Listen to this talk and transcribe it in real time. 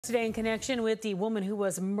Today, in connection with the woman who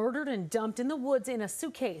was murdered and dumped in the woods in a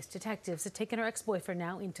suitcase, detectives have taken her ex-boyfriend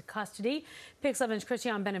now into custody. Pix 11's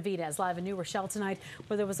Christian Benavides live in New Rochelle tonight,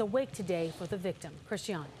 where there was a wake today for the victim.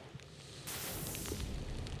 Christian.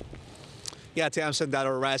 Yeah, Tamsin, that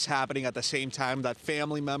arrest happening at the same time that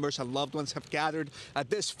family members and loved ones have gathered at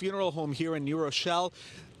this funeral home here in New Rochelle.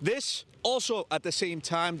 This also at the same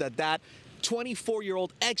time that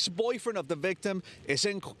 24-year-old ex-boyfriend of the victim is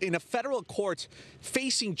in a federal court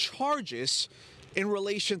facing charges in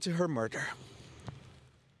relation to her murder.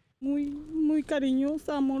 Muy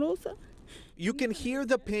cariñosa, amorosa. You can hear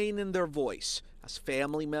the pain in their voice as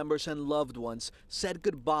family members and loved ones said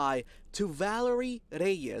goodbye to Valerie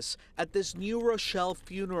Reyes at this New Rochelle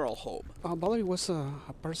funeral home. Valerie was a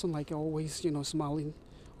person like always, smiling,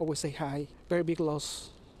 always say hi. Very big loss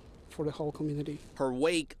for the whole community. Her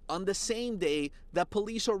wake on the same day that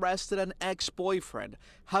police arrested an ex-boyfriend,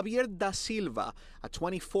 Javier da Silva, a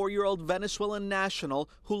 24-year-old Venezuelan national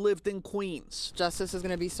who lived in Queens. Justice is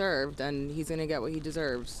going to be served, and he's going to get what he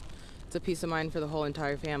deserves. It's a peace of mind for the whole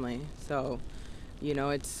entire family. So,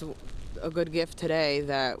 it's a good gift today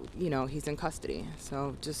that, he's in custody.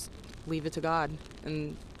 So just leave it to God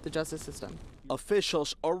and the justice system.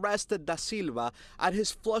 Officials arrested da Silva at his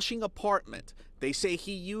Flushing apartment. They say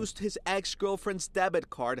he used his ex-girlfriend's debit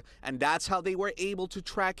card, and that's how they were able to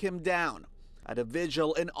track him down. At a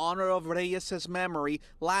vigil in honor of Reyes' memory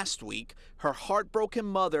last week, her heartbroken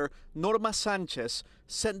mother, Norma Sanchez,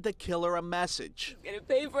 sent the killer a message. He's gonna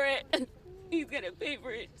pay for it. He's gonna pay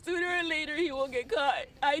for it. Sooner or later, he will get caught.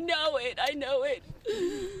 I know it. I know it.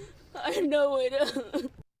 I know it.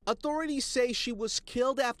 Authorities say she was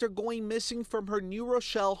killed after going missing from her New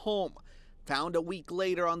Rochelle home, found a week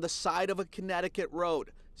later on the side of a Connecticut road,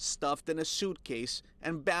 stuffed in a suitcase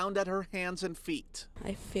and bound at her hands and feet.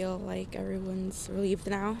 I feel like everyone's relieved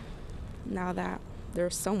now that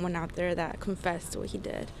there's someone out there that confessed what he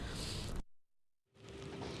did.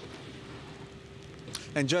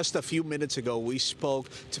 And just a few minutes ago, we spoke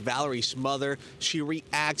to Valerie's mother. She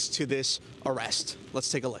reacts to this arrest.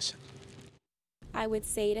 Let's take a listen. I would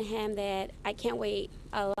say to him that I can't wait.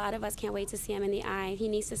 A lot of us can't wait to see him in the eye. He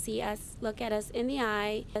needs to see us, look at us in the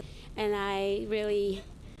eye. And I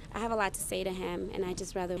have a lot to say to him, and I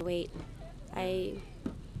just rather wait.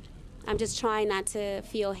 I'm just trying not to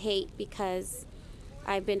feel hate, because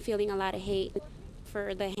I've been feeling a lot of hate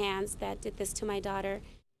for the hands that did this to my daughter.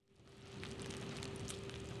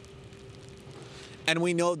 And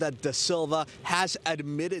we know that da Silva has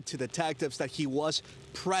admitted to detectives that he was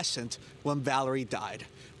present when Valerie died.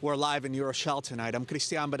 We're live in New Rochelle tonight. I'm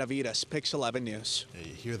Christian Benavides, Pix 11 News.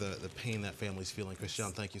 You hear the pain that family's feeling.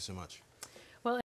 Christian, thank you so much.